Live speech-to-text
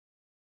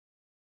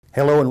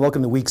Hello and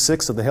welcome to week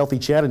 6 of the Healthy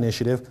Chad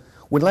Initiative.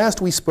 When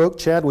last we spoke,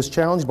 Chad was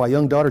challenged by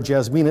young daughter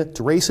Jasmina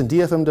to race in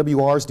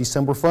DFMWR's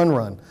December Fun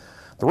Run.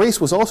 The race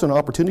was also an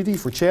opportunity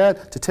for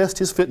Chad to test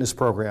his fitness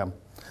program.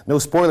 No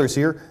spoilers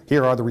here,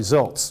 here are the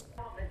results.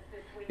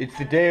 It's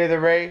the day of the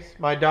race.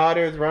 My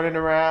daughter is running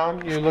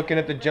around. You're looking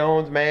at the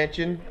Jones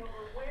mansion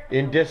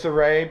in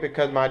disarray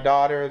because my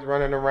daughter is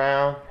running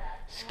around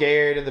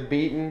scared of the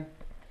beating.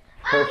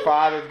 Her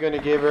father's going to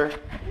give her. No, Dad,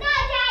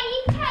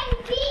 you try to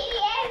beat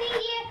me every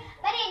year,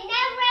 but it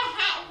never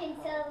happened,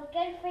 so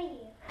good for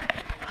you.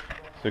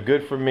 So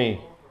good for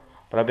me.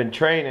 But I've been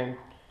training,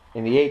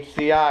 and the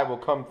HCI will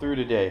come through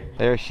today.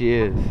 There she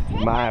is,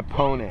 my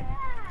opponent.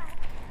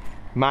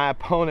 My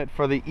opponent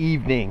for the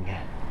evening.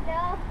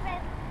 No,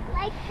 for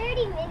like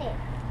 30 minutes.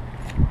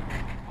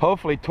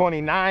 Hopefully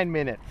 29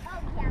 minutes.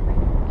 Oh, yeah, but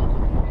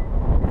you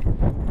can do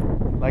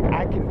that. Like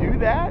I can do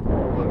that?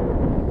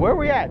 Where are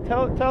we at?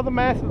 Tell the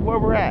masses where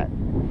we're at.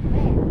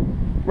 Where?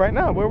 Right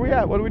now, where are we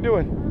at? What are we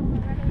doing?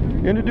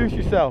 Introduce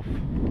yourself.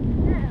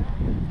 No.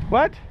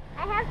 What?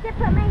 I have to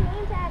put my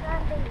name tag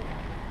on the...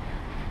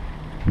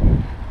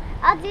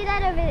 I'll do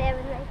that over there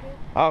with my face.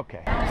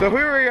 Okay. So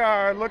here we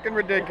are, looking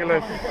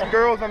ridiculous.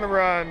 Girls on the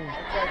run.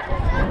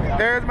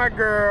 There's my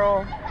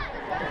girl,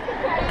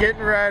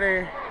 getting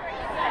ready.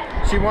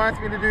 She wants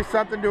me to do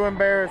something to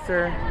embarrass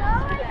her.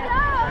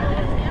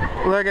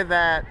 Look at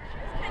that.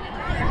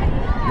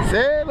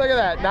 See? Look at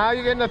that. Now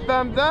you're getting a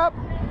thumbs up.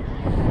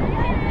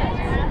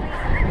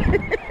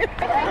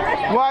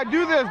 Well, I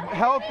do this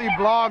healthy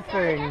blog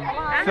thing,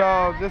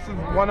 so this is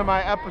one of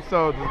my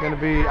episodes. Is going to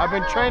be. I've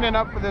been training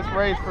up for this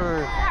race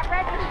for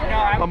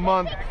a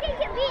month.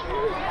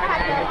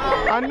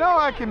 I know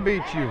I can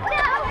beat you.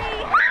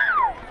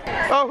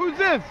 Oh, who's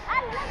this?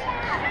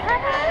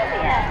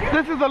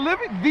 This is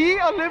Olivia. The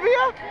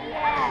Olivia?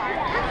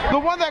 Yeah. The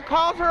one that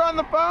calls her on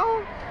the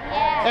phone?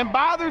 Yeah. And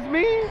bothers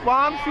me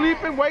while I'm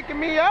sleeping, waking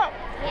me up?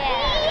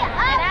 Yeah.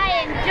 And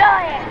I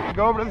enjoy it.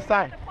 Go over to the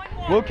side.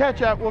 We'll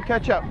catch up. We'll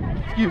catch up.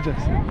 Excuse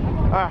us.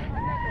 All right.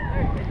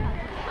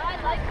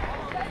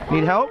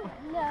 Need help?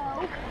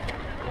 No.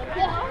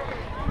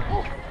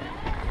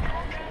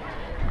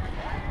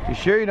 You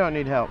sure you don't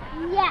need help?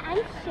 Yeah,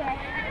 I'm sure.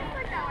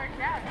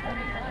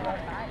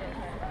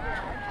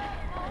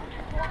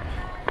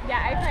 Yeah,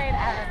 I played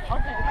Adam.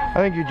 I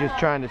think you're just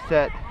trying to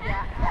set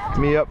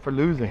me up for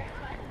losing.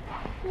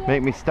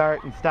 Make me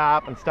start and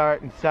stop and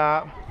start and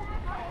stop.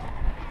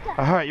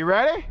 All right, you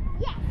ready?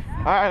 Yes.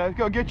 All right, let's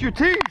go get your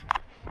team.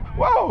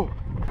 Whoa!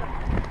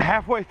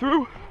 Halfway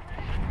through,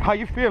 how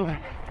you feeling?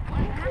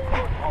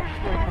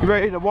 You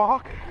ready to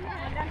walk?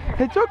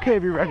 It's okay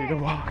if you're ready to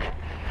walk.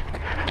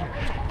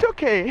 It's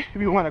okay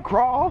if you want to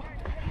crawl.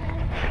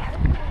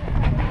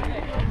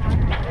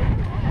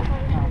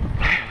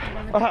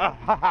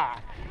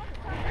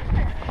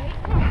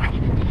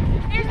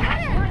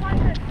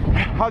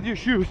 How's your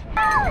shoes?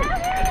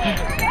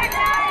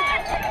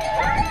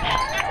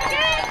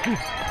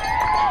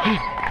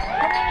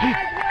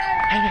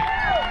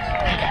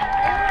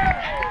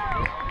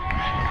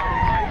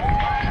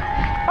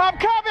 I'm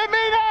coming,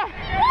 Meade!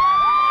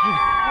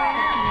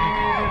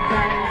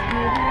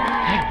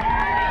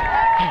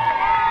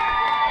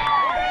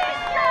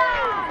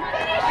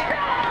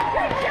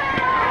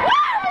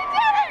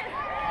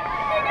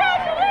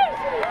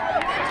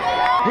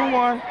 Who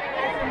won?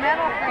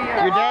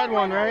 Your dad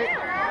won, right?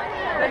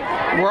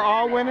 We're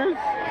all winners?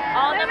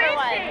 All number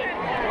one.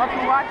 Let's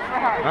watch for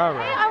her. All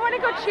right. I want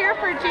to go cheer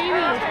for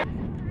Jamie.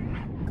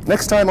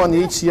 Next time on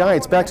the HCI,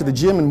 it's back to the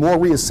gym and more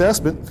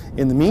reassessment.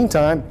 In the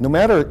meantime, no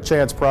matter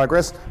Chad's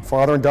progress,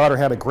 father and daughter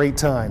had a great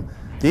time.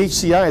 The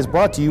HCI is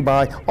brought to you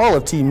by all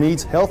of Team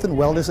Meade's health and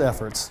wellness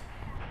efforts.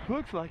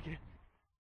 Looks like it.